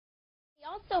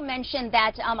Also mentioned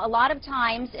that a lot of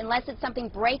times, unless it's something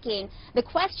breaking, the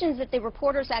questions that the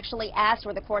reporters actually asked,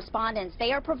 or the correspondents,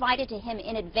 they are provided to him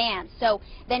in advance. So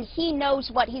then he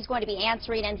knows what he's going to be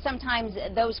answering, and sometimes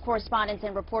those correspondents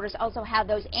and reporters also have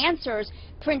those answers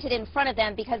printed in front of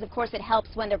them because, of course, it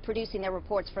helps when they're producing their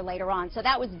reports for later on. So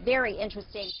that was very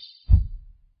interesting.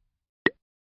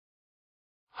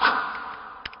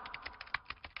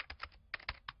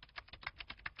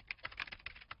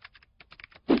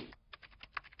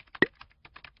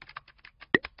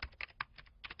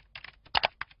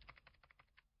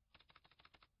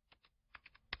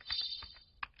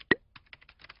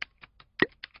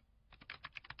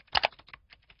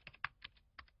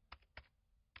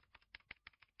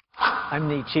 I'm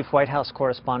the chief White House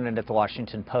correspondent at the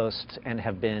Washington Post and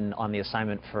have been on the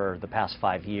assignment for the past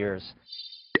 5 years.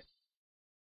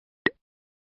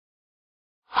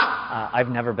 I've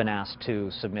never been asked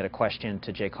to submit a question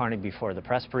to Jay Carney before the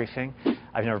press briefing.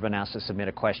 I've never been asked to submit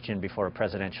a question before a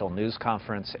presidential news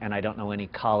conference, and I don't know any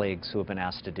colleagues who have been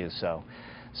asked to do so.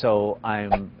 So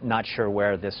I'm not sure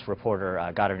where this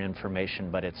reporter got her information,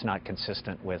 but it's not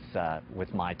consistent with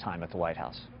my time at the White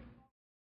House.